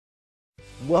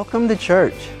Welcome to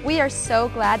church. We are so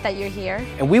glad that you're here.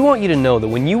 And we want you to know that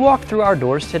when you walk through our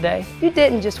doors today, you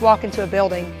didn't just walk into a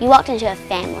building. You walked into a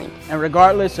family. And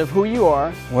regardless of who you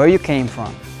are, where you came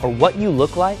from, or what you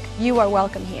look like, you are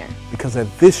welcome here. Because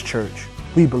at this church,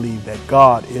 we believe that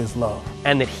God is love.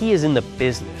 And that He is in the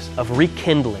business of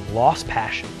rekindling lost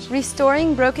passions,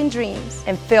 restoring broken dreams,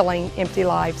 and filling empty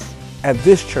lives. At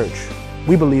this church,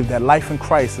 we believe that life in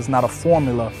Christ is not a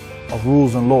formula of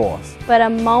rules and laws, but a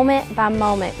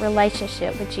moment-by-moment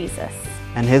relationship with Jesus.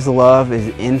 And His love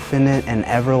is infinite and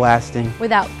everlasting,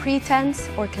 without pretense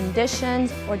or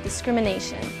conditions or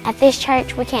discrimination. At this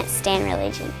church, we can't stand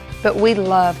religion, but we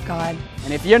love God.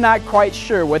 And if you're not quite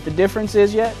sure what the difference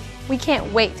is yet, we can't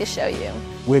wait to show you.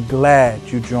 We're glad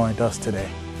you joined us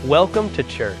today. Welcome to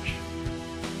church.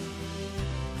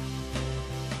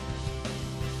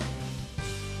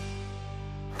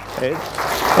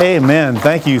 Amen.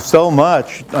 Thank you so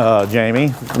much, Jamie.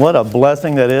 What a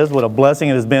blessing that is. What a blessing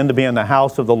it has been to be in the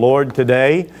house of the Lord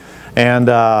today. And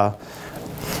how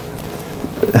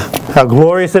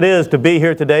glorious it is to be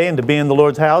here today and to be in the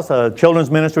Lord's house. Children's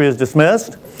ministry is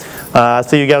dismissed. I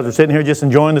see you guys are sitting here just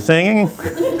enjoying the singing.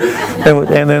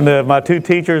 and then my two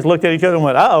teachers looked at each other and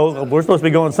went, uh-oh, we're supposed to be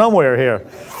going somewhere here.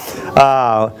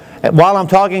 While I'm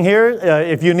talking here,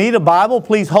 if you need a Bible,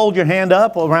 please hold your hand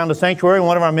up around the sanctuary.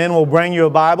 One of our men will bring you a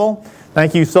Bible.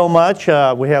 Thank you so much.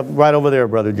 We have right over there,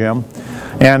 Brother Jim.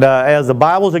 And as the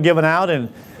Bibles are given out,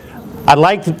 and I'd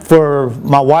like to, for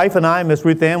my wife and I, Miss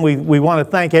Ruth Ann, we want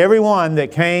to thank everyone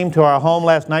that came to our home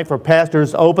last night for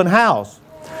Pastor's open house.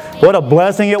 What a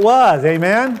blessing it was,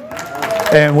 amen?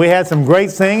 And we had some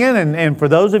great singing, and for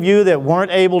those of you that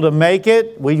weren't able to make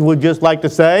it, we would just like to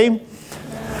say,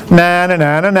 na na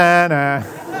na na na na.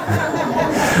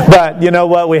 But you know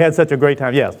what? We had such a great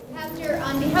time. Yes. Pastor,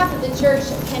 on behalf of the church,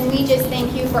 can we just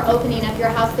thank you for opening up your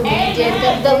house the way you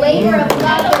did? The labor of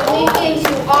love that went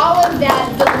into all of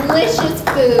that delicious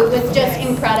food was just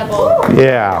incredible.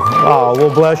 Yeah. Oh,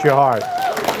 well, bless your heart.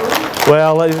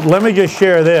 Well, let me just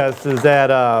share this, is that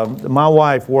my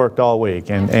wife worked all week,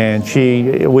 and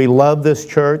we love this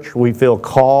church. We feel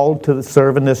called to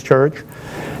serve in this church,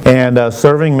 and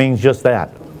serving means just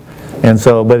that. And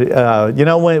so, but you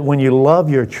know, when you love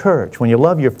your church, when you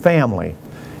love your family,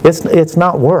 it's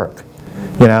not work,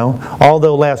 you know.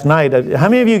 Although last night, how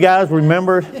many of you guys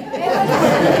remember?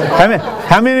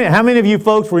 How many of you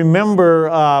folks remember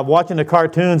watching the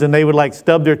cartoons and they would like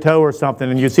stub their toe or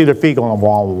something and you see their feet going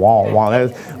wah wah wah?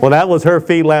 Well, that was her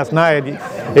feet last night.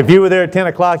 If you were there at 10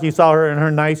 o'clock, you saw her in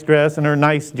her nice dress and her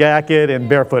nice jacket and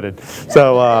barefooted.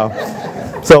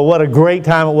 So what a great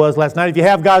time it was last night. If you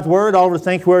have God's Word all over the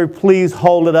sanctuary, please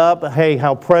hold it up. Hey,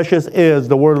 how precious is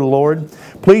the Word of the Lord.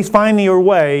 Please find your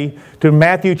way to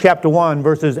Matthew chapter 1,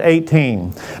 verses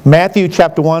 18. Matthew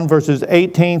chapter 1, verses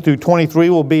 18 through 23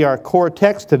 will be our core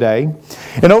text today.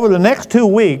 And over the next 2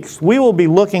 weeks, we will be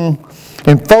looking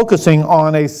and focusing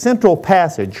on a central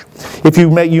passage. If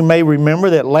you may remember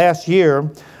that last year,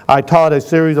 I taught a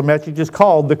series of messages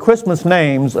called The Christmas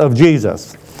Names of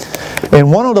Jesus.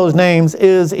 And one of those names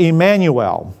is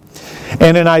Emmanuel.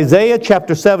 And in Isaiah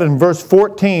chapter 7, verse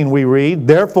 14, we read,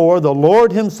 "Therefore the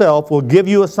Lord Himself will give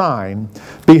you a sign.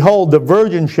 Behold, the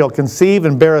virgin shall conceive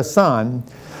and bear a son,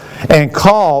 and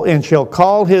shall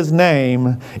call his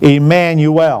name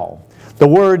Emmanuel." The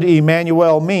word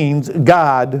Emmanuel means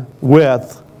God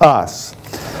with us.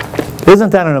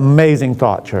 Isn't that an amazing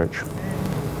thought, church?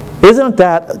 Isn't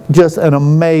that just an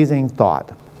amazing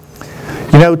thought?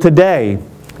 You know, today,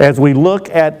 as we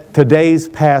look at today's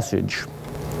passage,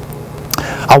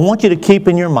 I want you to keep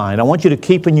in your mind, I want you to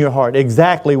keep in your heart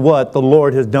exactly what the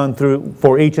Lord has done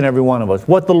for each and every one of us,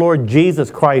 what the Lord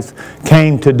Jesus Christ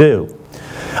came to do.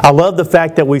 I love the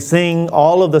fact that we sing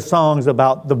all of the songs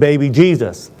about the baby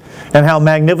Jesus and how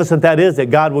magnificent that is,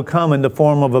 that God would come in the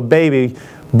form of a baby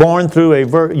born through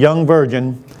a young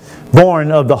virgin,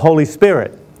 born of the Holy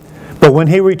Spirit. But when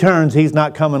He returns, He's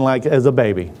not coming like as a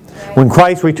baby. When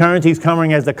Christ returns, He's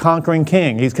coming as the conquering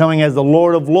King. He's coming as the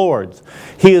Lord of Lords.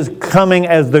 He is coming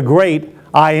as the great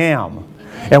I Am.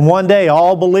 And one day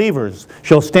all believers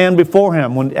shall stand before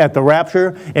Him at the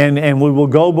rapture, and we will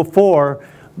go before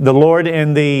the Lord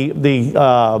in the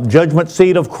judgment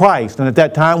seat of Christ. And at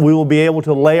that time we will be able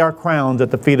to lay our crowns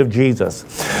at the feet of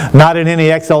Jesus. Not in any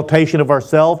exaltation of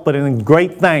ourselves, but in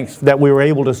great thanks that we were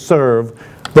able to serve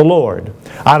the Lord.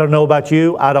 I don't know about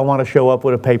you, I don't want to show up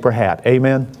with a paper hat.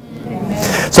 Amen?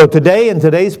 Amen. So today, in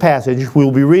today's passage,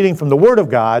 we'll be reading from the Word of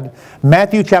God,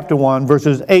 Matthew chapter 1,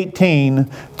 verses 18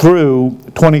 through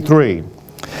 23.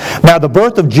 Now the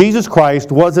birth of Jesus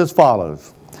Christ was as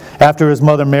follows. After his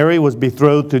mother Mary was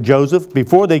betrothed to Joseph,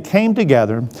 before they came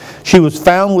together, she was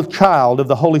found with child of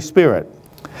the Holy Spirit.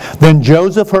 Then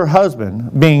Joseph, her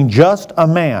husband, being just a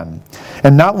man,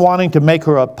 and not wanting to make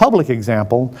her a public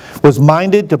example, was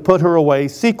minded to put her away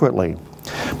secretly.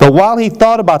 But while he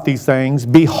thought about these things,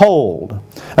 behold,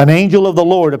 an angel of the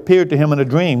Lord appeared to him in a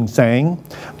dream, saying,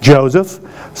 Joseph,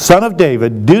 son of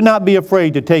David, do not be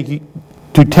afraid to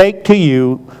take to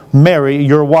you Mary,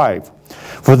 your wife.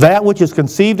 For that which is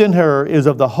conceived in her is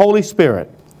of the Holy Spirit,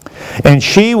 and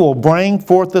she will bring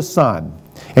forth a son,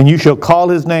 and you shall call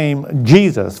his name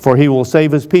Jesus, for he will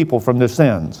save his people from their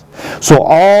sins. So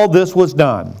all this was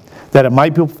done, that it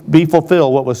might be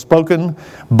fulfilled what was spoken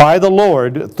by the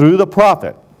Lord through the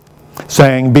prophet,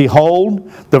 saying,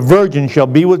 Behold, the virgin shall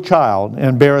be with child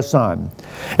and bear a son,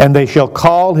 and they shall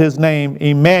call his name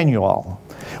Emmanuel,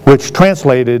 which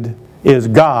translated is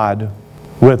God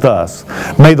with us.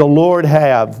 May the Lord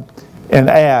have and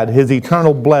add his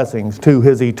eternal blessings to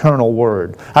his eternal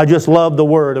word. I just love the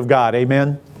word of God.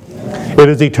 Amen? Amen. It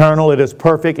is eternal, it is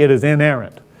perfect, it is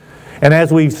inerrant. And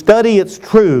as we study its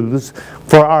truths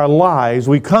for our lives,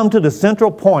 we come to the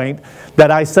central point that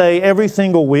I say every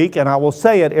single week, and I will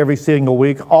say it every single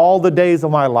week, all the days of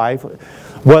my life,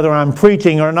 whether I'm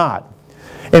preaching or not.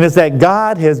 And it's that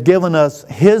God has given us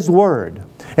his word.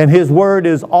 And his word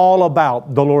is all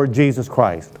about the Lord Jesus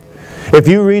Christ. If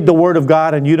you read the Word of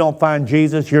God and you don't find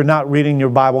Jesus, you're not reading your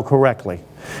Bible correctly.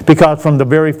 Because from the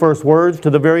very first words to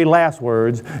the very last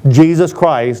words, Jesus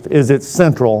Christ is its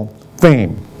central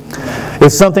theme.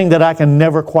 It's something that I can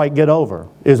never quite get over,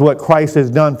 is what Christ has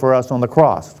done for us on the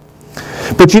cross.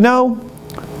 But you know,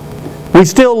 we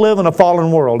still live in a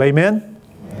fallen world, amen?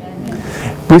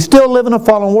 We still live in a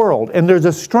fallen world, and there's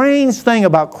a strange thing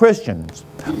about Christians.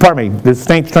 Pardon me, there's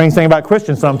a strange thing about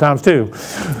Christians sometimes too.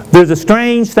 There's a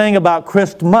strange thing about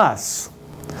Christmas.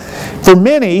 For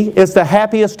many, it's the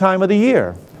happiest time of the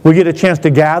year. We get a chance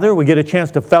to gather, we get a chance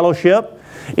to fellowship,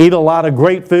 eat a lot of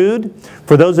great food.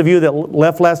 For those of you that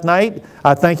left last night,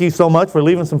 I thank you so much for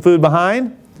leaving some food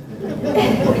behind.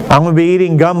 I'm going to be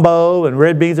eating gumbo and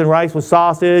red beans and rice with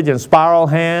sausage and spiral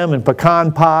ham and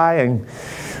pecan pie and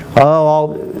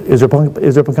is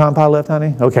there pecan pie left,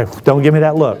 honey? Okay, don't give me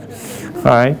that look. All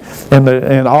right,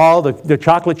 and all the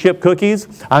chocolate chip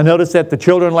cookies. I noticed that the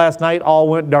children last night all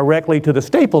went directly to the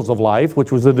staples of life,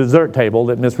 which was the dessert table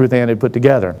that Miss Ruth Ann had put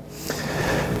together.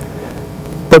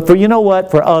 But you know what?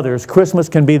 For others, Christmas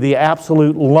can be the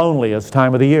absolute loneliest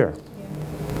time of the year.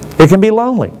 It can be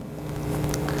lonely.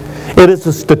 It is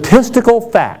a statistical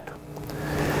fact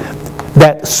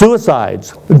that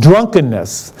suicides,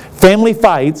 drunkenness, family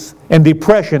fights, and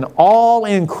depression all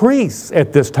increase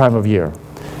at this time of year.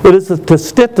 It is a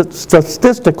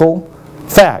statistical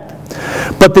fact.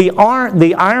 But the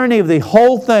irony of the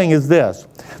whole thing is this,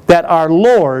 that our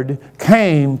Lord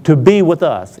came to be with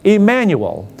us.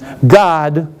 Emmanuel,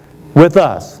 God with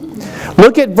us.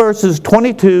 Look at verses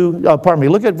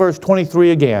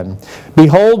 23 again.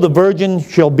 Behold, the virgin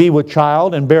shall be with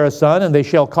child and bear a son, and they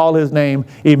shall call his name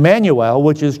Emmanuel,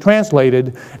 which is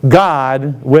translated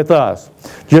God with us.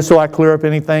 Just so I clear up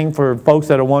anything for folks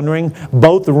that are wondering,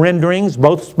 both renderings,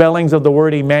 both spellings of the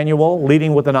word Emmanuel,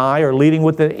 leading with an I or leading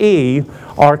with an E,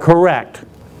 are correct.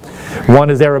 One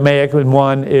is Aramaic and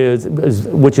one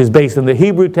which is based in the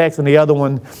Hebrew text, and the other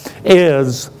one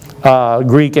is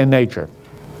Greek in nature.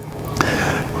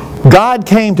 God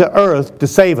came to earth to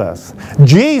save us.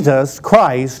 Jesus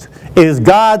Christ is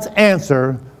God's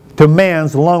answer to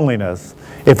man's loneliness.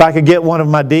 If I could get one of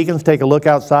my deacons, take a look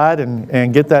outside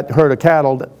and get that herd of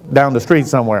cattle down the street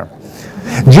somewhere.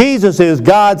 Jesus is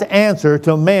God's answer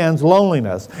to man's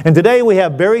loneliness. And today we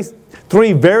have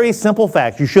three very simple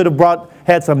facts. You should have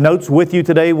had some notes with you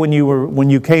today when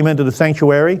you came into the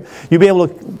sanctuary. You'll be able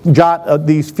to jot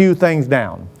these few things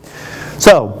down.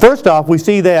 So, first off, we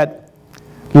see that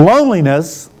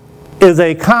loneliness is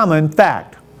a common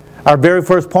fact. Our very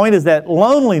first point is that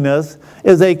loneliness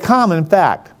is a common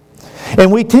fact.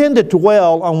 And we tend to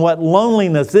dwell on what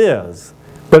loneliness is.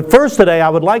 But first today, I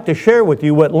would like to share with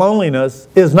you what loneliness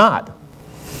is not.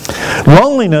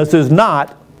 Loneliness is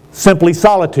not simply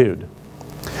solitude.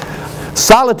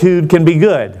 Solitude can be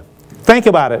good. Think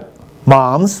about it,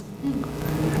 moms.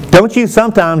 Don't you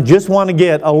sometimes just want to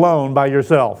get alone by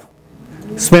yourself?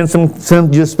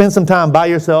 Just spend some time by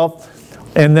yourself,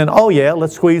 and then, oh yeah,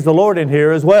 let's squeeze the Lord in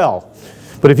here as well.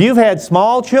 But if you've had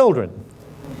small children,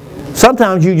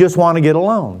 sometimes you just want to get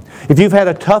alone. If you've had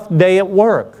a tough day at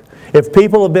work, if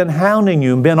people have been hounding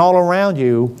you and been all around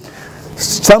you,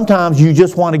 sometimes you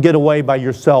just want to get away by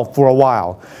yourself for a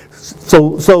while.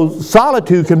 So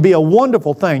solitude can be a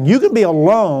wonderful thing. You can be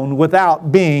alone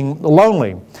without being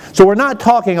lonely. So we're not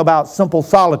talking about simple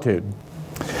solitude.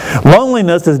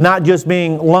 Loneliness is not just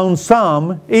being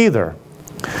lonesome either.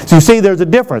 So you see, there's a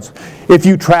difference. If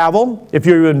you travel, if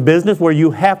you're in business where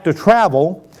you have to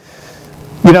travel,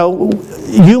 you know,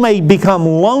 you may become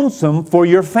lonesome for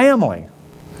your family.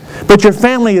 But your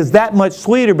family is that much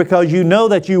sweeter because you know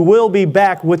that you will be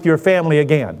back with your family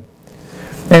again.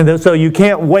 And so you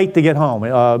can't wait to get home.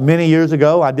 Many years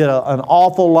ago, I did an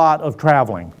awful lot of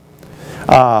traveling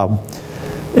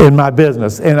in my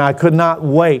business, and I could not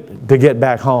wait to get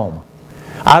back home.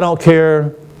 I don't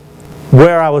care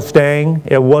where I was staying,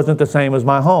 it wasn't the same as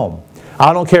my home.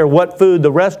 I don't care what food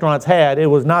the restaurants had, it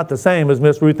was not the same as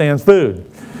Miss Ruth Ann's food.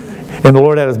 And the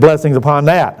Lord had His blessings upon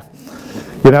that.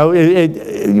 You know,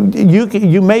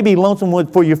 you may be lonesome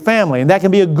for your family, and that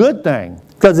can be a good thing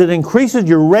because it increases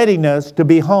your readiness to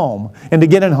be home and to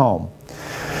get in home.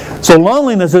 So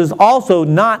loneliness is also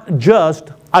not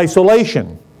just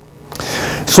isolation.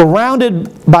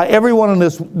 Surrounded by everyone in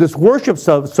this worship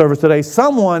service today,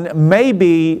 someone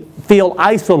may feel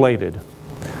isolated.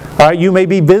 All right, you may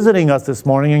be visiting us this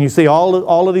morning and you see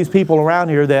all of these people around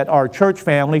here that are church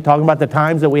family, talking about the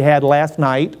times that we had last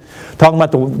night, talking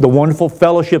about the wonderful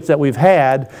fellowships that we've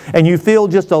had, and you feel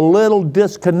just a little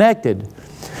disconnected.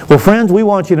 Well, friends, we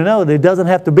want you to know that it doesn't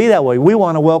have to be that way. We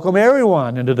want to welcome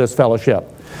everyone into this fellowship.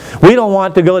 We don't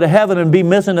want to go to heaven and be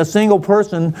missing a single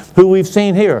person who we've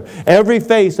seen here. Every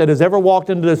face that has ever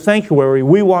walked into the sanctuary,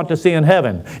 we want to see in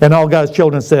heaven. And all God's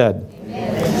children said.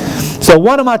 Amen. So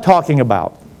what am I talking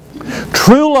about?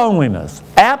 True loneliness,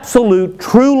 absolute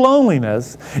true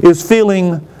loneliness, is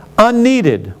feeling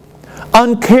unneeded,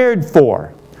 uncared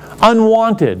for,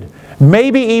 unwanted,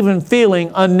 maybe even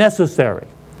feeling unnecessary.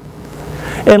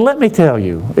 And let me tell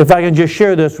you, if I can just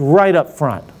share this right up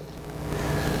front,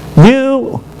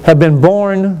 you have been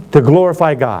born to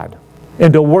glorify God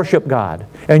and to worship God,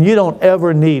 and you don't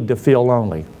ever need to feel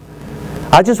lonely.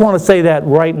 I just want to say that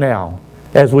right now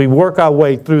as we work our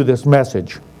way through this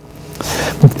message.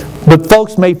 But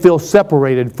folks may feel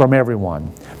separated from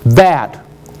everyone. That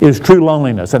is true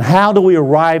loneliness. And how do we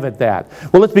arrive at that?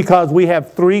 Well, it's because we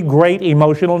have three great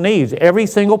emotional needs. Every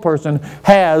single person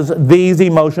has these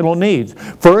emotional needs.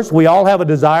 First, we all have a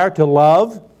desire to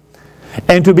love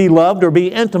and to be loved or be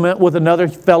intimate with another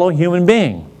fellow human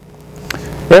being.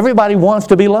 Everybody wants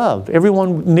to be loved.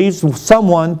 Everyone needs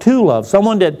someone to love,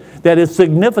 someone that is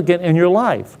significant in your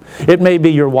life. It may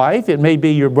be your wife, it may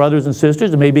be your brothers and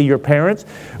sisters, it may be your parents,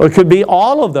 or it could be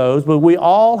all of those, but we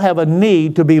all have a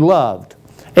need to be loved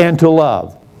and to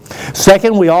love.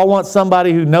 Second, we all want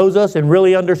somebody who knows us and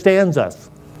really understands us.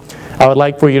 I would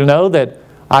like for you to know that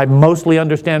I mostly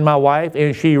understand my wife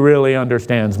and she really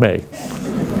understands me.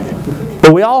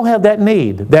 But we all have that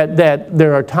need, that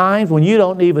there are times when you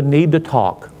don't even need to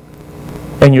talk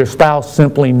and your spouse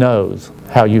simply knows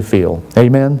how you feel.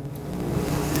 Amen?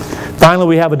 Finally,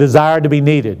 we have a desire to be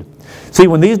needed. See,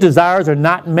 when these desires are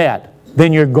not met,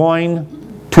 then you're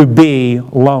going to be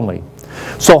lonely.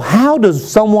 So how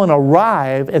does someone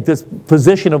arrive at this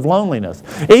position of loneliness?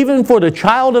 Even for the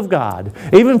child of God,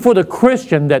 even for the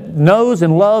Christian that knows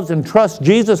and loves and trusts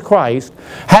Jesus Christ,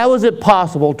 how is it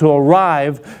possible to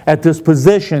arrive at this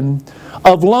position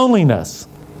of loneliness?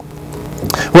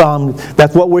 Well,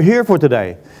 that's what we're here for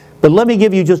today. But let me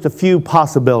give you just a few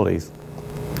possibilities.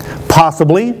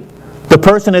 Possibly, the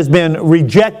person has been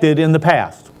rejected in the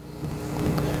past.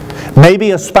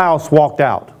 Maybe a spouse walked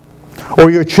out.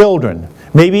 Or your children,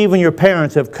 maybe even your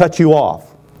parents have cut you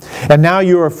off. And now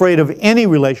you're afraid of any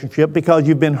relationship because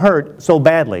you've been hurt so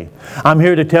badly. I'm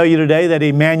here to tell you today that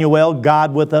Emmanuel,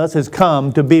 God with us, has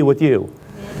come to be with you.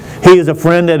 He is a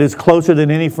friend that is closer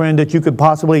than any friend that you could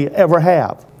possibly ever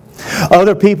have.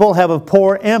 Other people have a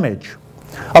poor image,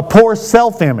 a poor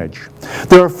self-image.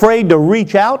 They're afraid to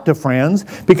reach out to friends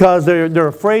because they're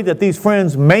afraid that these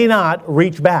friends may not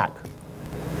reach back.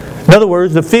 In other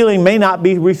words, the feeling may not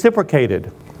be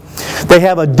reciprocated. They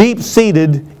have a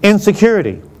deep-seated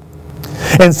insecurity.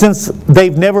 And since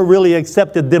they've never really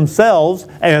accepted themselves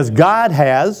as God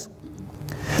has,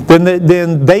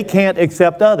 then they can't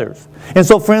accept others. And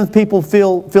so, friends, people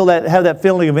have that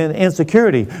feeling of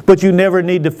insecurity, but you never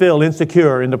need to feel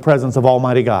insecure in the presence of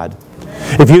Almighty God.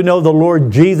 If you know the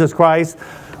Lord Jesus Christ,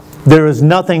 there is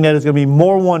nothing that is going to be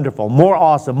more wonderful, more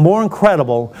awesome, more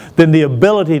incredible than the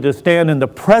ability to stand in the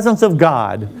presence of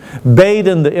God, bathed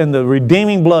in the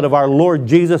redeeming blood of our Lord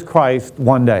Jesus Christ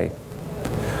one day.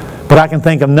 But I can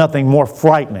think of nothing more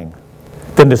frightening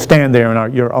than to stand there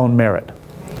in your own merit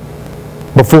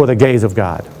before the gaze of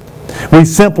God. We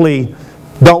simply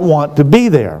don't want to be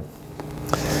there.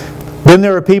 Then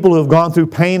there are people who have gone through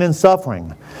pain and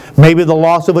suffering. Maybe the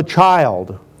loss of a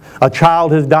child. A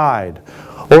child has died.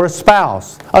 or a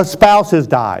spouse has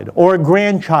died, or a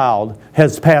grandchild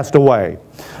has passed away.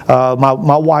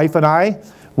 My wife and I,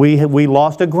 we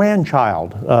lost a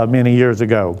grandchild many years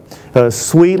ago. A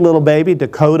sweet little baby,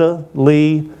 Dakota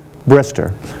Lee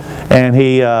Brister. And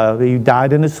he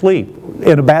died in his sleep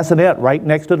in a bassinet right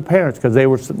next to the parents, because they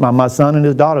were, my son and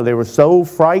his daughter, they were so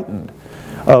frightened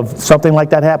of something like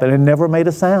that happening and never made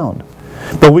a sound.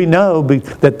 But we know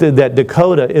that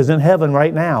Dakota is in heaven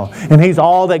right now, and he's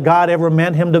all that God ever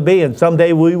meant him to be, and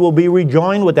someday we will be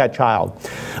rejoined with that child.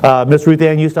 Miss Ruth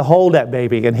Ann used to hold that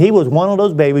baby, and he was one of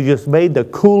those babies just made the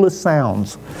coolest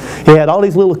sounds. He had all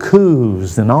these little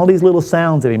coos and all these little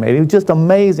sounds that he made. He was just an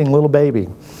amazing little baby.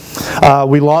 My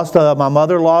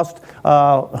mother lost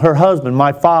her husband,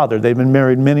 my father. They've been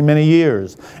married many, many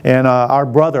years. And our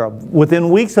brother, within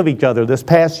weeks of each other this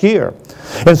past year.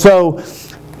 And so,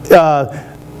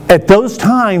 at those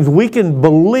times, we can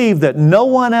believe that no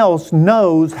one else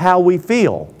knows how we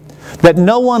feel. That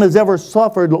no one has ever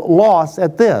suffered loss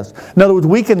at this. In other words,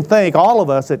 we can think, all of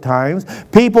us at times,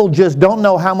 people just don't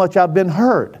know how much I've been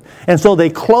hurt. And so they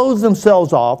close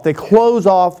themselves off. They close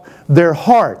off their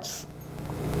hearts.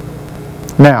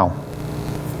 Now,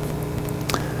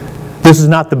 this is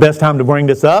not the best time to bring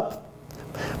this up,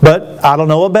 but I don't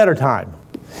know a better time.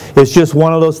 It's just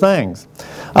one of those things.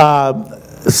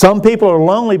 Some people are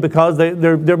lonely because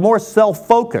they're more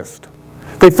self-focused.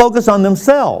 They focus on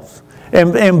themselves.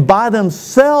 And by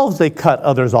themselves they cut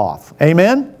others off.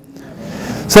 Amen?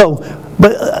 So,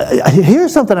 but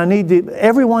here's something I need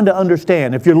everyone to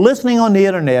understand. If you're listening on the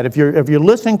internet, if you're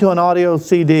listening to an audio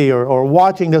CD or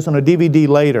watching this on a DVD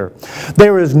later,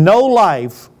 there is no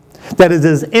life that is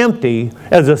as empty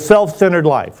as a self-centered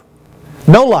life.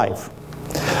 No life.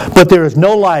 But there is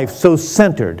no life so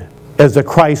centered as a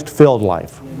Christ-filled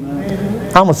life.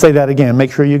 I'm going to say that again.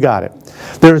 Make sure you got it.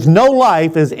 There is no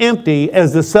life as empty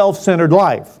as the self-centered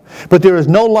life. But there is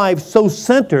no life so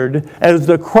centered as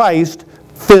the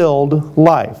Christ-filled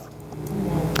life.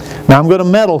 Now I'm going to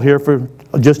meddle here for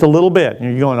just a little bit.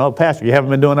 You're going, oh, Pastor, you haven't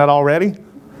been doing that already?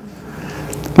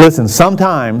 Listen,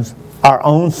 sometimes our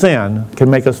own sin can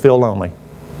make us feel lonely.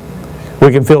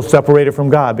 We can feel separated from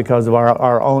God because of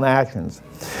our own actions.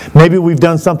 Maybe we've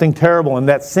done something terrible and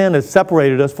that sin has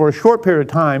separated us for a short period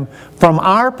of time from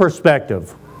our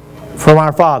perspective, from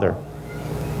our Father.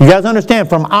 You guys understand?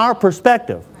 From our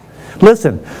perspective.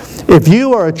 Listen, if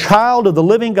you are a child of the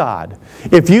living God,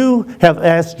 if you have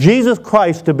asked Jesus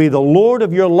Christ to be the Lord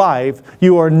of your life,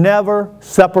 you are never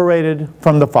separated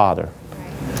from the Father.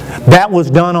 That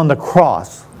was done on the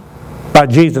cross by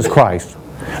Jesus Christ.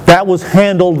 That was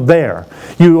handled there.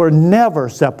 You are never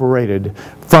separated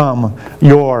from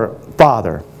your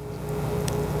Father.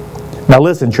 Now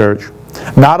listen, church.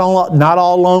 Not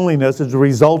all loneliness is a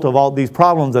result of all these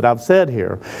problems that I've said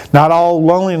here. Not all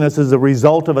loneliness is a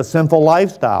result of a sinful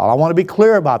lifestyle. I want to be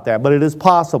clear about that, but it is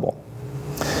possible.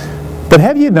 But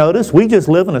have you noticed we just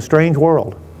live in a strange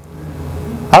world?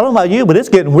 I don't know about you, but it's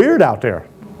getting weird out there.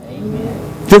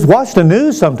 Amen. Just watch the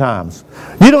news sometimes.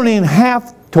 You don't even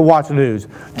have to watch the news.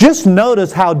 Just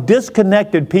notice how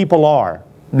disconnected people are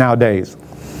nowadays.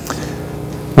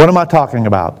 What am I talking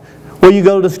about? Well, you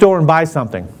go to the store and buy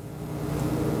something.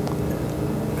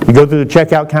 You go through the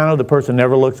checkout counter, the person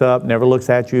never looks up, never looks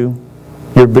at you.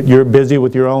 You're busy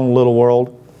with your own little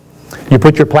world. You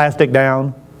put your plastic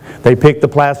down. They pick the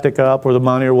plastic up or the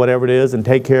money or whatever it is and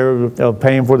take care of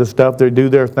paying for the stuff. They do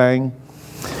their thing.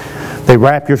 They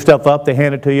wrap your stuff up, they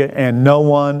hand it to you, and no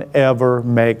one ever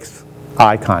makes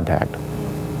eye contact.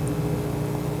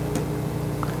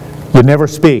 You never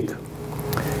speak.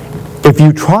 If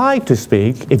you try to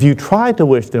speak, if you try to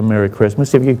wish them Merry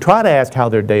Christmas, if you try to ask how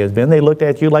their day has been, they look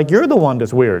at you like you're the one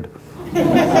that's weird. You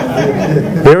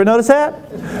ever notice that?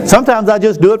 Sometimes I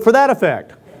just do it for that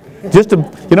effect. Just to,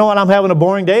 you know what, I'm having a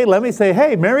boring day, let me say,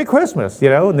 hey, Merry Christmas, you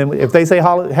know, and then if they say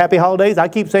Happy Holidays, I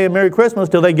keep saying Merry Christmas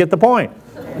till they get the point.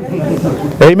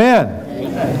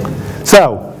 Amen.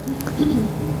 So,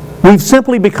 we've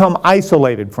simply become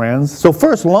isolated, friends. So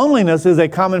first, loneliness is a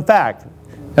common fact.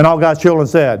 And all God's children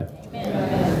said.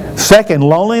 Amen. Second,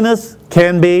 loneliness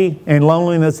can be, and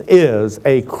loneliness is,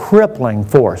 a crippling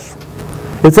force.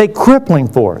 It's a crippling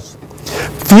force.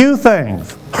 Few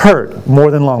things hurt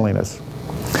more than loneliness.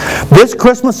 This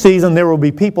Christmas season, there will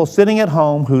be people sitting at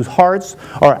home whose hearts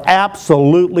are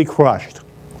absolutely crushed.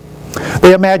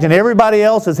 They imagine everybody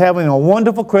else is having a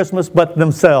wonderful Christmas but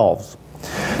themselves.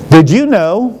 Did you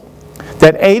know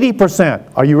that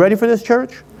 80%, are you ready for this,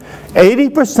 church?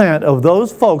 80% of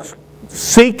those folks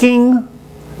seeking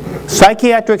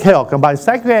psychiatric help, and by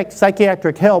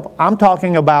psychiatric help, I'm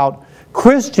talking about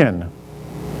Christian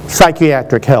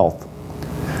psychiatric help.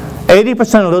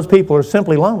 80% of those people are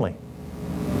simply lonely.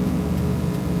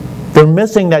 They're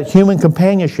missing that human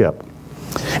companionship.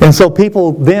 And so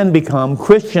people then become,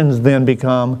 Christians then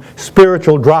become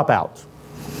spiritual dropouts.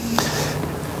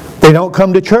 They don't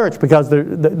come to church because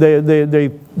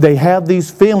they have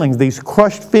these feelings, these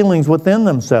crushed feelings within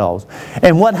themselves.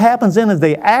 And what happens then is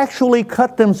they actually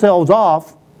cut themselves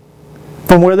off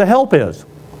from where the help is.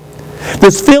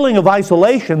 This feeling of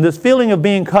isolation, this feeling of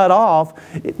being cut off,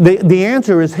 the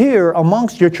answer is here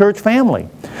amongst your church family.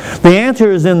 The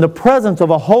answer is in the presence of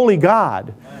a holy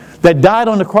God that died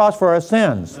on the cross for our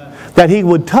sins, that He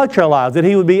would touch our lives, that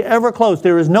He would be ever close.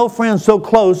 There is no friend so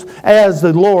close as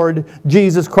the Lord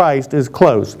Jesus Christ is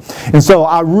close. And so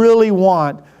I really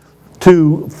want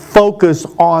to focus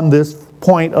on this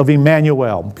point of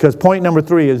Emmanuel, because point number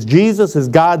 3 is Jesus is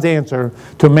God's answer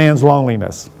to man's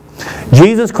loneliness.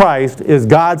 Jesus Christ is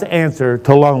God's answer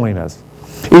to loneliness.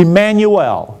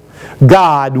 Emmanuel,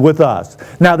 God with us.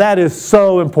 Now that is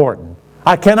so important.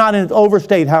 I cannot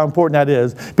overstate how important that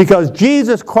is, because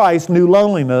Jesus Christ knew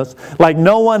loneliness like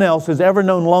no one else has ever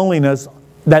known loneliness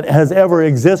that has ever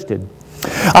existed.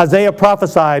 Isaiah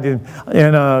prophesied in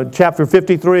chapter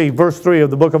 53, verse 3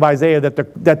 of the book of Isaiah,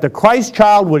 that the Christ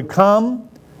child would come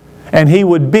and He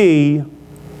would be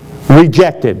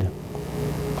rejected.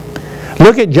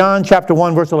 Look at John chapter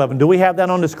 1, verse 11. Do we have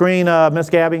that on the screen, Miss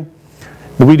Gabby?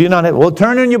 We do not have. Well,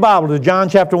 turn in your Bible to John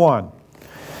chapter 1.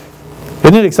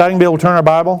 Isn't it exciting to be able to turn our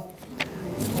Bible?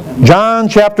 John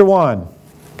chapter 1.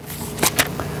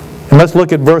 And let's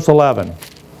look at verse 11.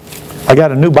 I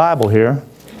got a new Bible here,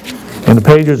 and the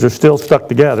pages are still stuck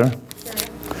together.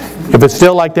 If it's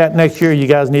still like that next year, you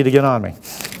guys need to get on me.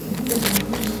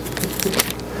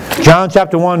 John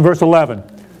chapter 1, verse 11.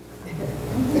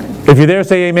 If you're there,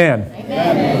 say amen.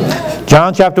 Amen.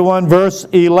 John chapter 1, verse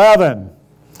 11.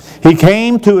 He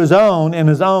came to His own, and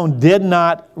His own did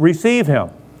not receive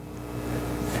Him.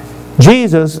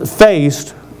 Jesus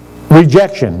faced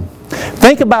rejection.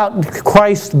 Think about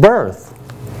Christ's birth.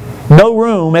 No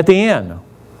room at the inn.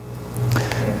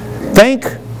 Think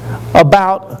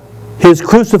about His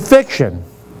crucifixion.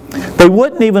 They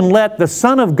wouldn't even let the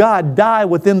Son of God die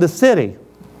within the city.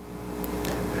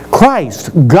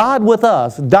 Christ, God with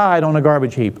us, died on a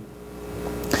garbage heap.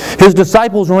 His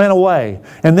disciples ran away.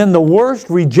 And then the worst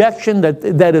rejection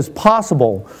that is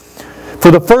possible,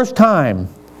 for the first time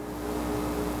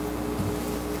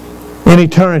in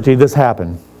eternity, this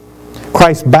happened.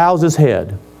 Christ bows His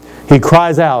head. He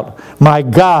cries out, my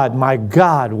God,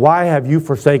 why have you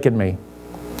forsaken me?"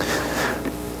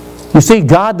 You see,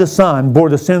 God the Son bore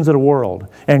the sins of the world,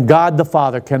 and God the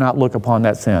Father cannot look upon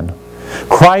that sin.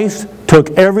 Christ took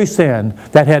every sin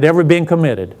that had ever been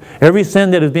committed, every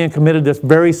sin that is being committed this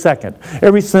very second,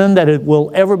 every sin that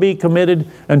will ever be committed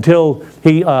until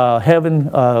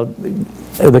the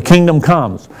kingdom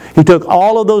comes. He took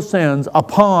all of those sins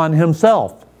upon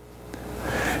Himself.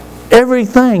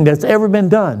 Everything that's ever been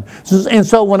done. And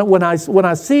so when I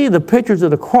see the pictures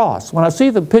of the cross,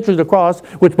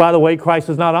 which by the way, Christ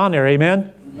is not on there,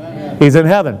 amen? Amen. He's in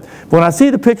heaven. When I see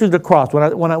the pictures of the cross,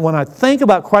 when I think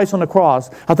about Christ on the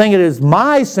cross, I think it is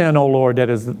my sin, O Lord,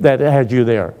 that had you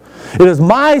there. It is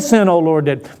my sin, O Lord,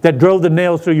 that drove the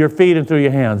nails through your feet and through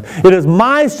your hands. It is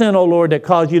my sin, O Lord, that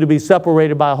caused you to be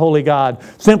separated by a holy God,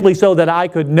 simply so that I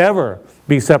could never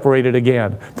be separated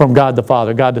again from God the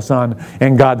Father, God the Son,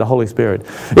 and God the Holy Spirit.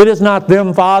 It is not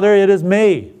them, Father, it is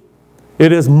me.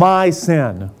 It is my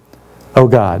sin, O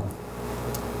God.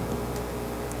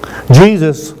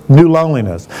 Jesus knew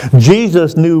loneliness.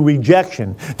 Jesus knew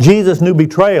rejection. Jesus knew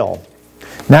betrayal.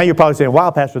 Now you're probably saying,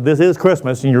 wow, Pastor, this is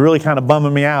Christmas, and you're really kind of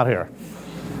bumming me out here.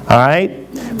 All right?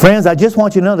 Friends, I just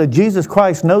want you to know that Jesus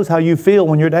Christ knows how you feel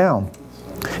when you're down.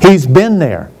 He's been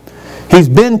there. He's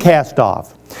been cast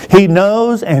off. He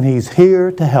knows, and He's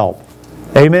here to help.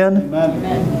 Amen?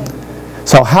 Amen.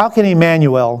 So how can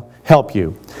Emmanuel help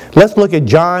you? Let's look at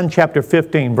John chapter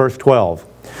 15, verse 12.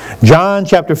 John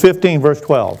chapter 15, verse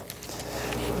 12.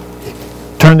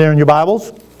 Turn there in your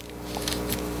Bibles.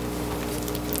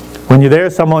 When you're there,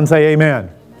 someone say amen.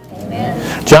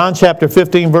 Amen. John chapter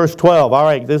 15, verse 12. All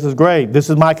right, this is great. This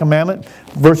is my commandment,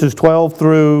 verses 12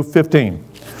 through 15.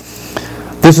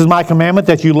 This is my commandment,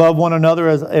 that you love one another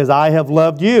as I have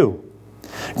loved you.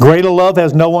 Greater love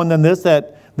has no one than this,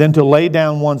 than to lay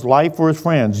down one's life for his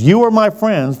friends. You are my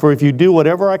friends, for if you do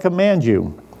whatever I command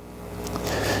you.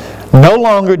 No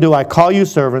longer do I call you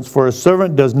servants, for a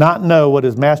servant does not know what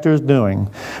his master is doing,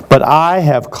 but I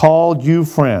have called you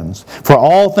friends. For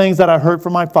all things that I heard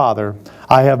from my Father,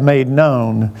 I have made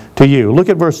known to you. Look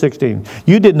at verse 16.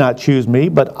 You did not choose me,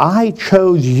 but I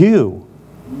chose you,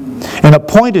 and and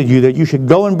appointed you that you should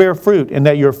go and bear fruit, and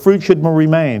that your fruit should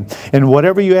remain. And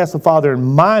whatever you ask the Father in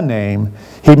my name,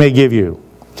 He may give you.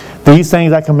 These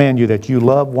things I command you, that you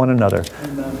love one another.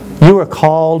 Amen. You are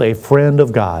called a friend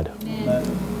of God. Amen.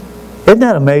 Isn't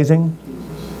that amazing?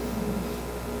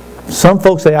 Some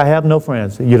folks say, I have no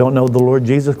friends. You don't know the Lord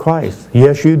Jesus Christ.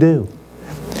 Yes, you do.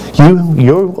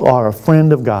 You are a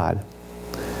friend of God.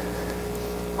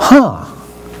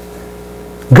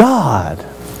 God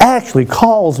actually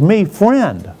calls me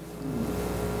friend.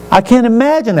 I can't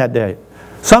imagine that day.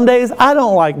 Some days I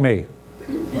don't like me.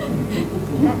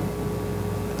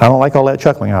 I don't like all that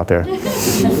chuckling out there.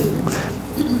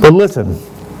 But listen,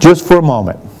 just for a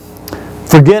moment.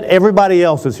 Forget everybody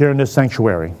else that's here in this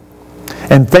sanctuary.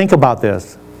 And think about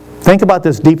this. Think about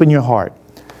this deep in your heart.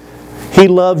 He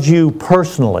loves you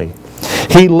personally.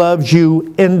 He loves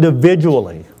you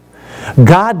individually.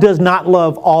 God does not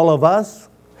love all of us.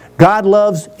 God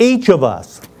loves each of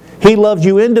us. He loves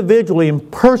you individually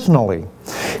and personally.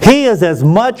 He is as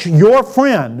much your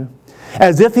friend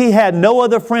as if He had no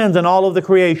other friends in all of the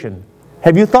creation.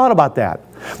 Have you thought about that?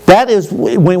 That is,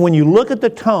 when you look at the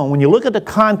tone, when you look at the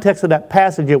context of that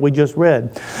passage that we just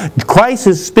read, Christ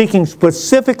is speaking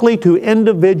specifically to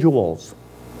individuals.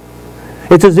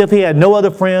 It's as if He had no other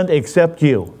friend except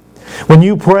you. When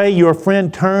you pray, your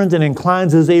friend turns and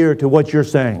inclines his ear to what you're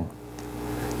saying.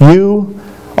 You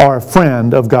are a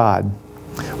friend of God.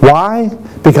 Why?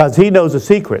 Because He knows a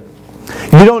secret.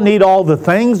 You don't need all the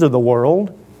things of the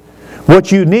world.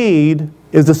 What you need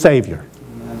is a Savior.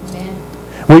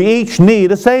 Amen. We each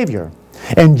need a Savior.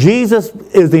 And Jesus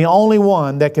is the only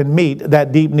one that can meet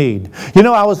that deep need. You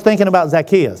know, I was thinking about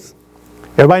Zacchaeus.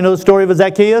 Everybody know the story of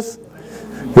Zacchaeus?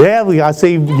 Yeah, I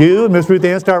see you and Miss Ruth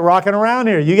Ann start rocking around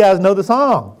here. You guys know the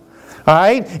song. All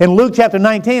right? In Luke chapter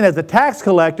 19, as a tax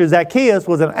collector, Zacchaeus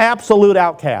was an absolute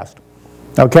outcast.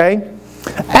 Okay?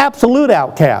 Absolute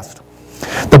outcast.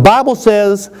 The Bible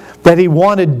says that he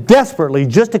wanted desperately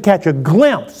just to catch a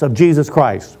glimpse of Jesus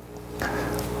Christ.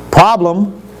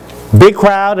 Problem, big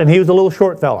crowd, and he was a little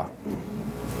short fella.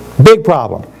 Big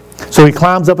problem. So he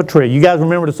climbs up a tree. You guys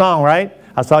remember the song, right?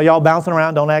 I saw y'all bouncing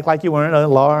around. Don't act like you weren't.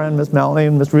 Laura and Miss Melanie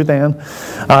and Miss Ruth Ann.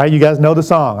 All right, you guys know the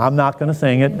song. I'm not going to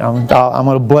sing it. I'm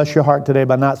going to bless your heart today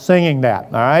by not singing that.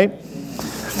 All right?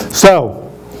 So,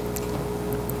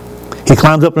 he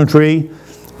climbs up in a tree,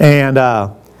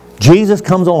 and Jesus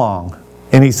comes along,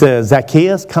 and He says,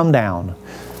 Zacchaeus, come down.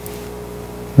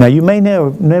 Now, you may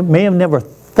have never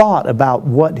thought about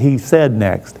what He said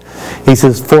next. He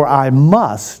says, for I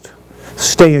must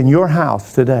stay in your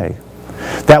house today.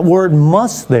 That word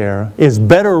must there is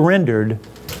better rendered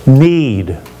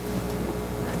need.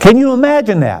 Can you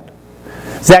imagine that?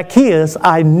 Zacchaeus,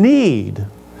 I need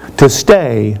to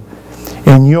stay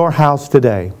in your house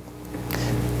today.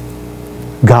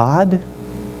 God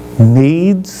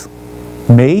needs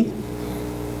me?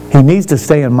 He needs to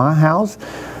stay in my house?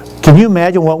 Can you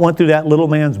imagine what went through that little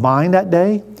man's mind that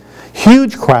day?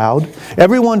 Huge crowd,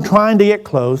 everyone trying to get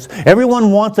close,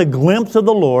 everyone wants a glimpse of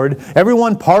the Lord,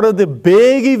 everyone part of the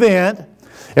big event,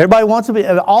 everybody wants to be,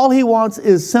 and all he wants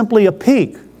is simply a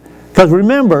peek. Because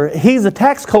remember, he's a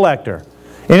tax collector.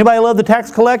 Anybody love the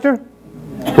tax collector?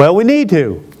 Well, we need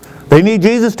to. They need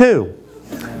Jesus too.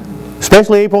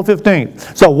 Especially April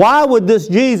 15th. So why would this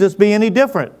Jesus be any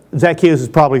different? Zacchaeus is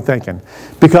probably thinking.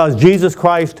 Because Jesus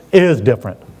Christ is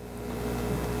different.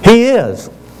 He is.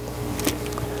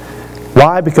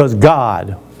 Why? Because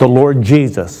God, the Lord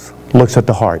Jesus, looks at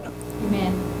the heart.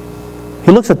 Amen.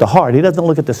 He looks at the heart. He doesn't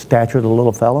look at the stature of the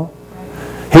little fellow.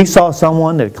 He saw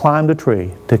someone that climbed a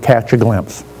tree to catch a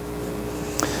glimpse.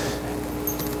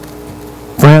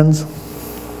 Friends,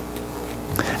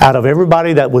 out of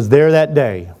everybody that was there that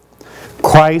day,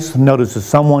 Christ notices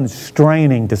someone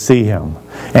straining to see Him.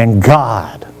 And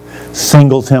God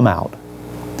singles him out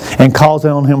and calls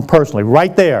on him personally.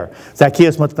 Right there,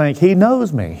 Zacchaeus must think, he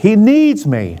knows me. He needs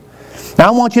me. Now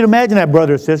I want you to imagine that,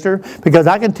 brother or sister, because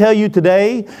I can tell you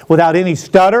today, without any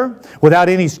stutter, without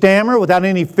any stammer, without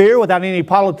any fear, without any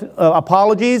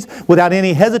apologies, without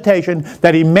any hesitation,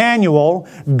 that Emmanuel,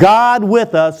 God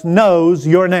with us, knows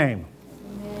your name.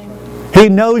 He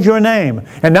knows your name.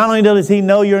 And not only does He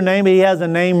know your name, He has a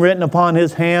name written upon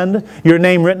His hand, your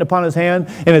name written upon His hand,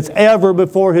 and it's ever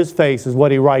before His face, is what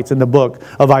He writes in the book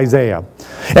of Isaiah.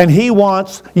 And He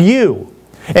wants you.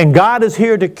 And God is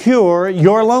here to cure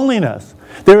your loneliness.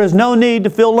 There is no need to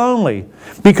feel lonely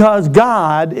because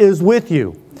God is with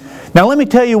you. Now let me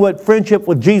tell you what friendship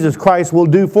with Jesus Christ will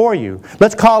do for you.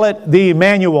 Let's call it the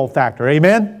Emmanuel factor.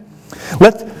 Amen?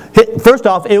 First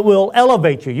off, it will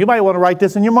elevate you. You might want to write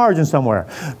this in your margin somewhere.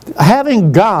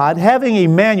 Having God, having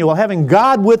Emmanuel, having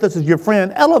God with us as your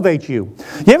friend elevates you.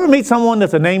 You ever meet someone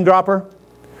that's a name dropper?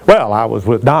 Well, I was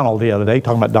with Donald the other day,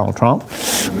 talking about Donald Trump.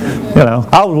 You know,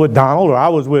 I was with Donald, or I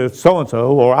was with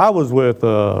so-and-so, or I was with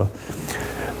the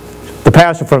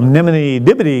pastor from Nimini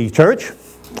Dibbity Church.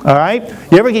 All right?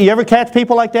 You ever catch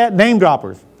people like that? Name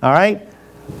droppers. All right?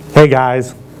 Hey,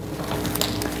 guys.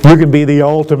 You can be the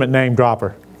ultimate name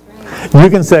dropper. You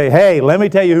can say, hey, let me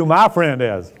tell you who my friend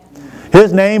is.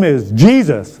 His name is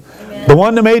Jesus. Amen. The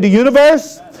one that made the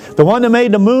universe, the one that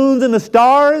made the moons and the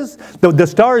stars. The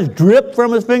stars drip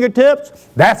from his fingertips.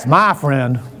 That's my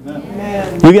friend.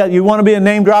 Amen. You want to be a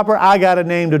name dropper? I got a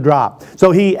name to drop.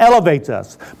 So he elevates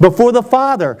us. Before the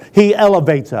Father, he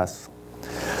elevates us.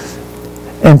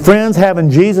 And friends, having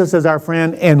Jesus as our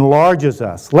friend enlarges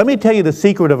us. Let me tell you the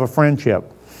secret of a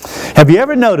friendship. Have you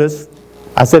ever noticed,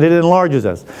 I said it enlarges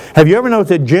us. Have you ever noticed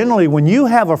that generally when you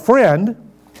have a friend,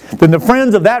 then the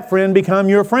friends of that friend become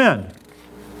your friend?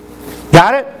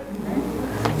 Got it?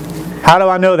 How do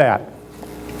I know that?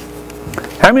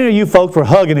 How many of you folks were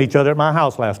hugging each other at my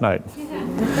house last night?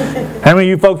 How many of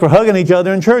you folks were hugging each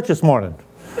other in church this morning?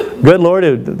 Good Lord,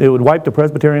 it would wipe the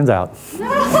Presbyterians out.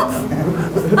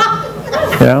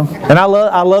 You know? And I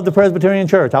love the Presbyterian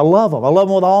church. I love them. I love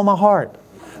them with all my heart.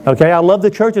 Okay, I love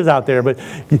the churches out there. But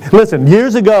listen,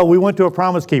 years ago we went to a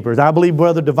Promise Keepers. I believe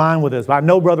Brother Divine with us. I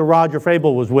know Brother Roger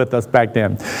Fable was with us back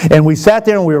then. And we sat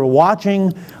there and we were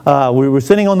watching, we were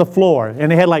sitting on the floor,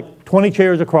 and they had like 20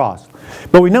 chairs across.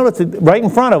 But we noticed that right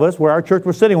in front of us, where our church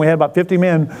was sitting, we had about 50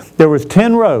 men, there was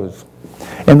 10 rows.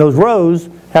 And those rows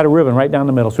had a ribbon right down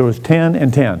the middle, so it was 10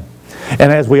 and 10.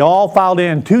 And as we all filed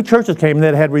in, 2 churches came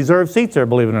that had reserved seats there,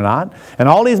 believe it or not. And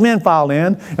all these men filed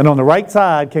in, and on the right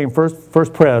side came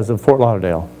First Pres of Fort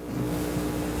Lauderdale.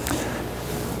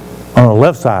 On the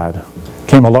left side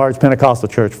came a large Pentecostal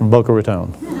church from Boca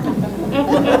Raton.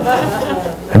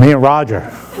 And me and Roger,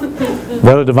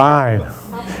 Brother Divine,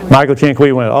 Michael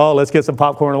Chinque went, oh, let's get some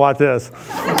popcorn and watch this.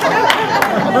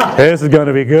 This is going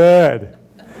to be good.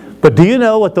 But do you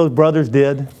know what those brothers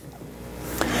did?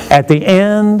 At the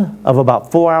end of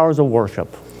about 4 hours of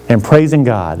worship and praising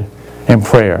God and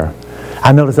prayer,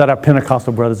 I noticed that our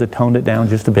Pentecostal brothers had toned it down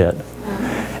just a bit.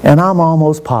 And I'm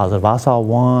almost positive I saw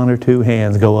 1 or 2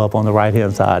 hands go up on the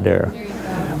right-hand side there.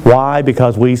 Why?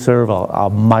 Because we serve a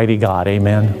mighty God.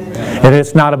 Amen. And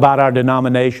it's not about our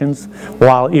denominations,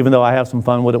 even though I have some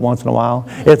fun with it once in a while.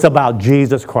 It's about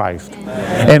Jesus Christ.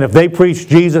 And if they preach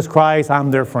Jesus Christ,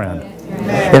 I'm their friend.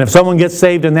 And if someone gets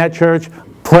saved in that church,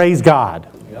 praise God.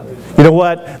 You know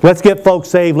what? Let's get folks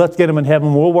saved. Let's get them in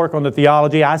heaven. We'll work on the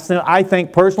theology. I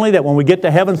think personally that when we get to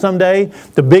heaven someday,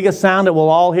 the biggest sound that we'll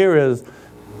all hear is,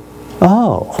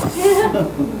 oh.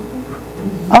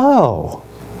 Oh.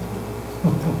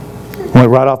 Went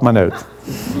right off my notes.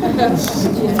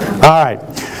 All right.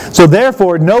 So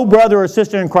therefore, no brother or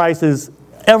sister in Christ is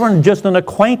ever just an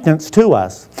acquaintance to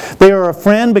us. They are a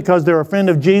friend because they're a friend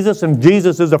of Jesus, and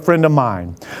Jesus is a friend of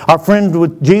mine. Our friend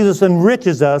with Jesus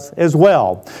enriches us as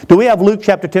well. Do we have Luke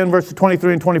chapter 10, verses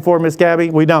 23 and 24, Miss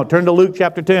Gabby? We don't. Turn to Luke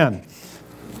chapter 10.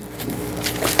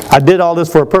 I did all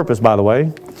this for a purpose, by the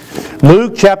way.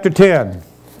 Luke chapter 10.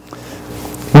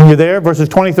 When you're there, verses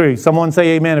 23. Someone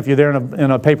say amen if you're there in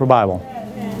a paper Bible.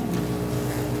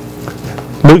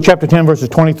 Luke chapter 10, verses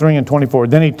 23 and 24.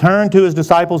 Then he turned to his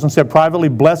disciples and said privately,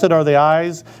 blessed are the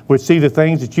eyes which see the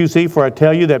things that you see, for I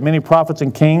tell you that many prophets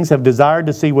and kings have desired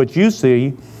to see what you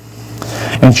see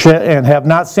and have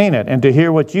not seen it, and to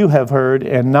hear what you have heard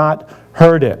and not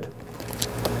heard it.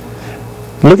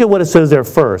 Look at what it says there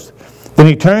first. Then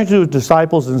he turned to his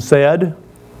disciples and said,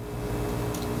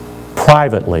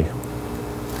 privately.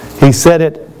 He said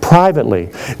it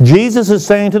privately. Jesus is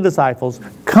saying to the disciples,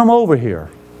 come over here.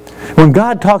 When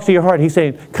God talks to your heart, He's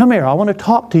saying, come here, I want to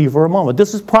talk to you for a moment.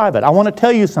 This is private. I want to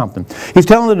tell you something. He's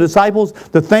telling the disciples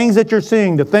the things that you're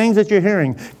seeing, the things that you're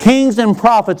hearing. Kings and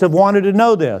prophets have wanted to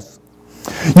know this.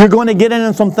 You're going to get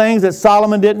into some things that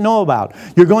Solomon didn't know about.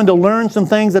 You're going to learn some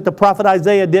things that the prophet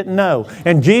Isaiah didn't know.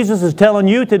 And Jesus is telling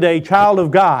you today, child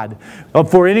of God,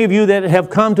 for any of you that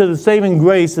have come to the saving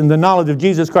grace and the knowledge of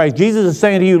Jesus Christ, Jesus is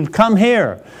saying to you, come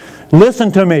here,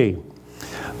 listen to me.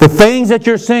 The things that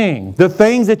you're seeing, the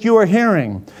things that you are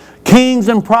hearing, kings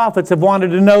and prophets have wanted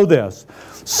to know this.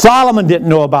 Solomon didn't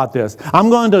know about this.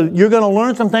 You're going to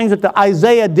learn some things that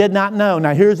Isaiah did not know.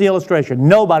 Now here's the illustration.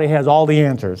 Nobody has all the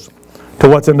answers to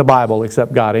what's in the Bible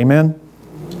except God. Amen?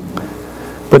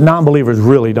 But non-believers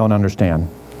really don't understand.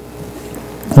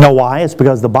 You know why? It's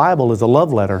because the Bible is a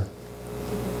love letter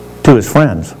to His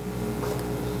friends.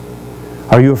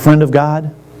 Are you a friend of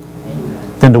God?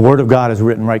 then the Word of God is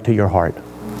written right to your heart.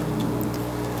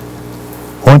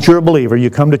 Once you're a believer, you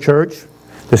come to church,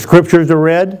 the Scriptures are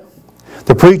read,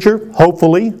 the preacher,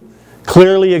 hopefully,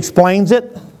 clearly explains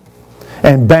it,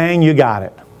 and bang, you got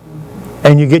it.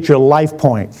 And you get your life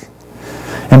points.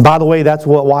 And by the way, that's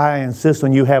why I insist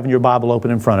on you having your Bible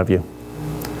open in front of you.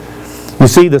 You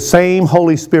see, the same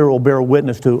Holy Spirit will bear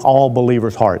witness to all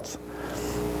believers' hearts.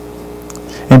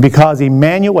 And because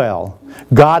Emmanuel,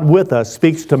 God with us,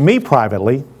 speaks to me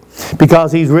privately,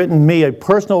 because He's written me a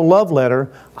personal love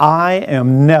letter, I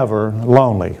am never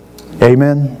lonely.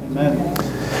 Amen? Amen.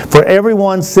 For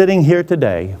everyone sitting here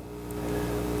today,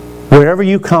 wherever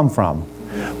you come from,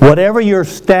 whatever your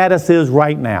status is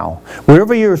right now,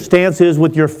 wherever your stance is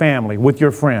with your family, with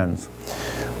your friends,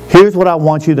 here's what I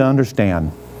want you to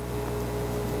understand.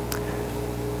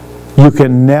 You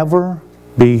can never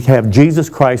have Jesus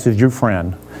Christ as your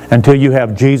friend until you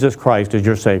have Jesus Christ as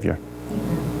your Savior.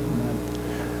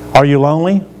 Are you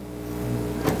lonely?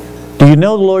 Do you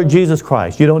know the Lord Jesus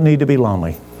Christ? You don't need to be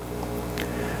lonely.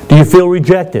 Do you feel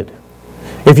rejected?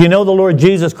 If you know the Lord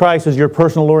Jesus Christ as your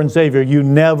personal Lord and Savior, you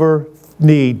never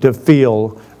need to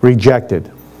feel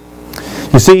rejected.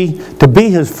 You see, to be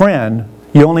His friend,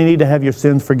 you only need to have your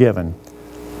sins forgiven.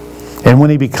 And when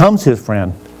He becomes His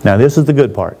friend, now this is the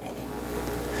good part.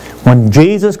 When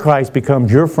Jesus Christ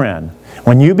becomes your friend,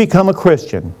 when you become a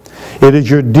Christian, it is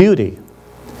your duty,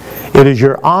 it is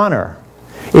your honor,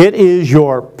 it is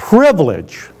your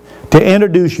privilege to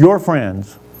introduce your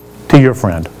friends to your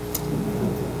friend.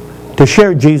 To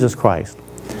share Jesus Christ.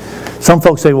 Some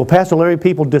folks say, well, Pastor Larry,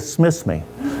 people dismiss me.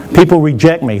 People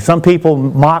reject me. Some people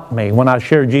mock me when I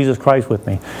share Jesus Christ with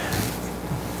me.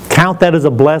 Count that as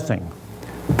a blessing.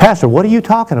 Pastor, what are you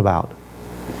talking about?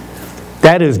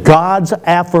 That is God's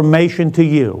affirmation to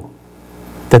you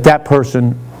that that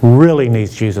person really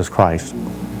needs Jesus Christ.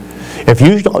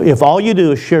 If all you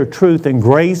do is share truth and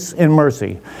grace and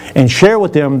mercy and share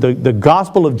with them the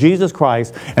gospel of Jesus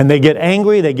Christ, and they get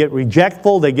angry, they get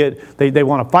rejectful, they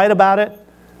want to fight about it,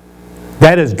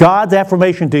 that is God's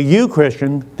affirmation to you,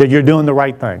 Christian, that you're doing the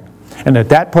right thing and that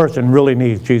that person really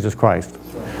needs Jesus Christ.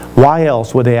 Why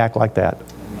else would they act like that?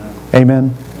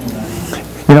 Amen?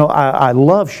 You know, I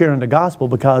love sharing the gospel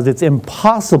because it's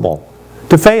impossible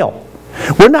to fail.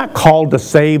 We're not called to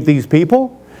save these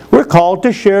people. We're called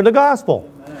to share the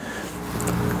gospel.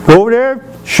 Go over there,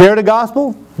 share the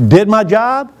gospel, did my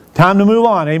job, time to move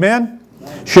on, amen?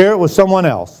 Share it with someone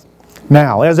else.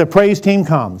 Now, as a praise team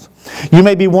comes, you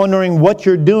may be wondering what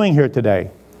you're doing here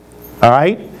today. All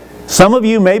right? Some of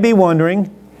you may be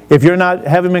wondering, if you're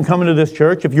haven't been coming to this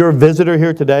church, if you're a visitor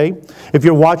here today, if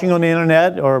you're watching on the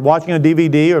internet or watching a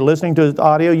DVD or listening to the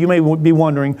audio, you may be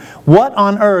wondering, what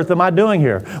on earth am I doing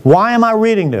here? Why am I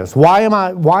reading this? Why am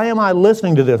I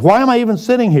listening to this? Why am I even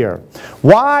sitting here?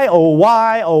 Why, oh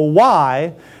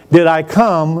why did I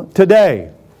come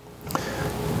today?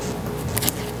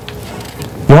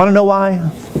 You want to know why?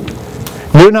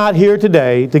 You're not here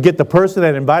today to get the person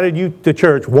that invited you to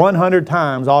church 100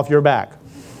 times off your back.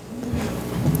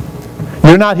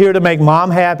 You're not here to make mom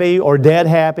happy or dad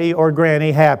happy or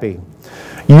granny happy.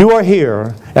 You are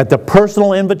here at the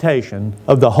personal invitation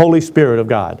of the Holy Spirit of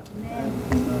God.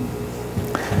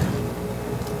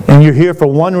 And you're here for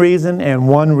one reason and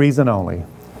one reason only.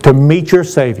 To meet your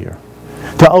Savior.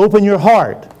 To open your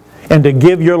heart and to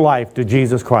give your life to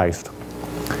Jesus Christ.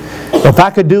 If I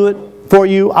could do it for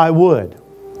you, I would.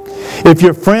 If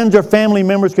your friends or family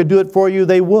members could do it for you,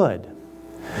 they would.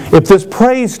 If this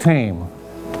praise team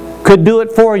could do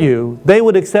it for you, they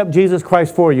would accept Jesus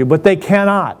Christ for you, but they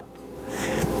cannot.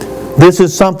 This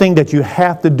is something that you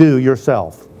have to do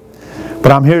yourself.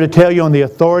 But I'm here to tell you on the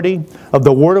authority of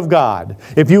the Word of God,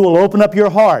 if you will open up your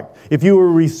heart, if you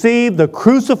will receive the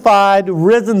crucified,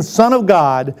 risen Son of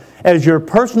God as your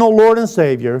personal Lord and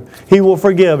Savior, He will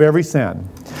forgive every sin.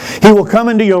 He will come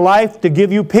into your life to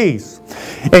give you peace,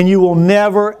 and you will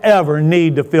never, ever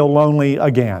need to feel lonely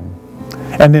again.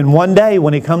 And then one day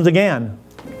when He comes again,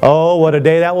 oh, what a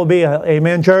day that will be.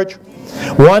 Amen, church?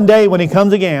 One day when He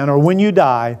comes again, or when you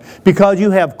die, because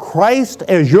you have Christ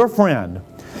as your friend,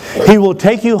 He will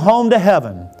take you home to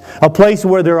heaven, a place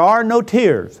where there are no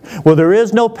tears, where there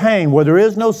is no pain, where there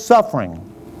is no suffering,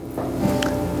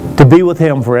 to be with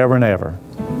Him forever and ever.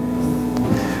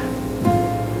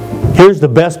 Here's the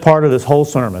best part of this whole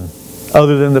sermon,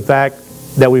 other than the fact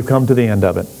that we've come to the end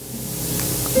of it.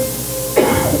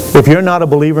 If you're not a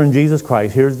believer in Jesus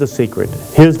Christ, here's the secret.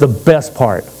 Here's the best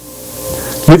part.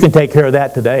 You can take care of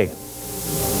that today.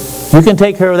 You can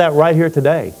take care of that right here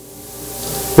today.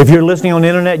 If you're listening on the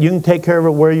internet, you can take care of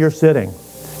it where you're sitting.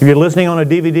 If you're listening on a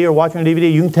DVD or watching a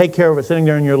DVD, you can take care of it sitting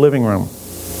there in your living room.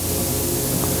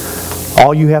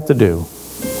 All you have to do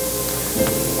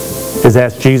is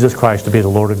ask Jesus Christ to be the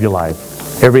Lord of your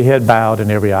life. Every head bowed and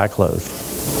every eye closed.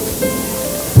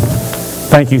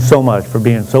 Thank you so much for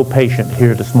being so patient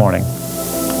here this morning.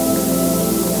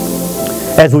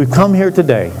 As we've come here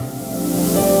today,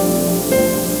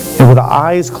 and with our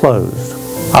eyes closed,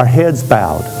 our heads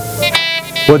bowed,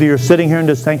 whether you're sitting here in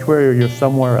this sanctuary or you're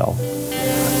somewhere else,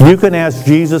 you can ask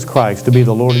Jesus Christ to be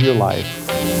the Lord of your life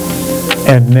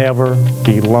and never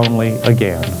be lonely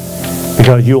again,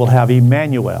 because you will have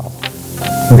Emmanuel,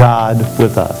 God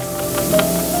with us.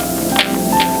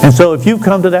 And so if you've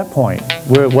come to that point,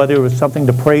 where whether it was something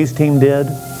the praise team did,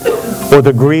 or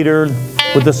the greeter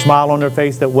with the smile on their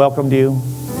face that welcomed you,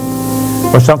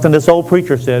 or something this old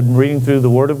preacher said reading through the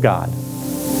Word of God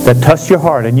that touched your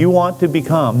heart, and you want to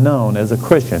become known as a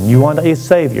Christian, you want a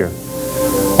Savior,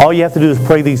 all you have to do is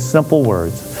pray these simple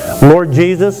words. Lord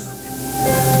Jesus,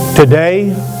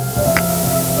 today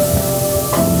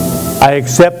I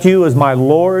accept you as my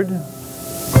Lord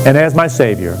and as my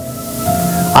Savior.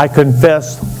 I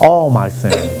confess all my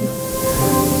sins.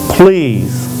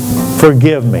 Please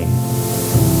forgive me.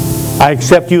 I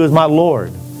accept you as my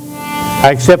Lord.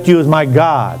 I accept you as my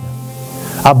God.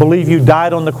 I believe you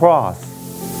died on the cross,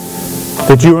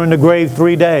 that you were in the grave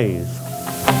 3 days,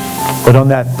 but on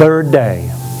that third day,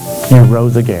 you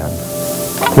rose again.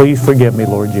 Please forgive me,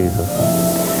 Lord Jesus.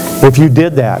 If you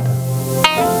did that,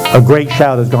 a great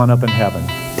shout has gone up in heaven.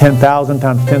 10,000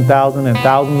 times 10,000 and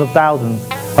thousands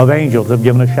of angels have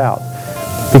given a shout.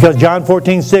 Because John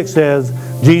 14:6 says,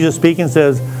 Jesus speaking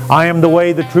says, I am the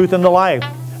way, the truth, and the life.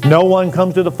 No one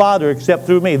comes to the Father except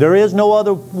through me. There is no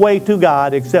other way to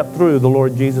God except through the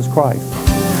Lord Jesus Christ.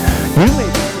 You may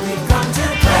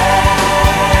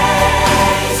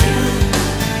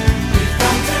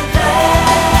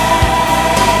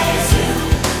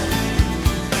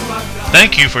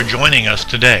Thank you for joining us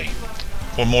today.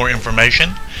 For more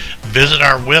information, visit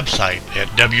our website at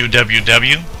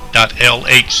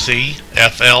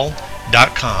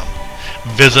www.lhcfl.com.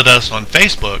 Visit us on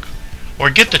Facebook or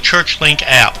get the ChurchLink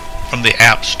app from the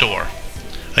App Store.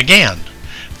 Again,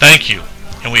 thank you,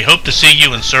 and we hope to see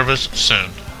you in service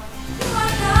soon.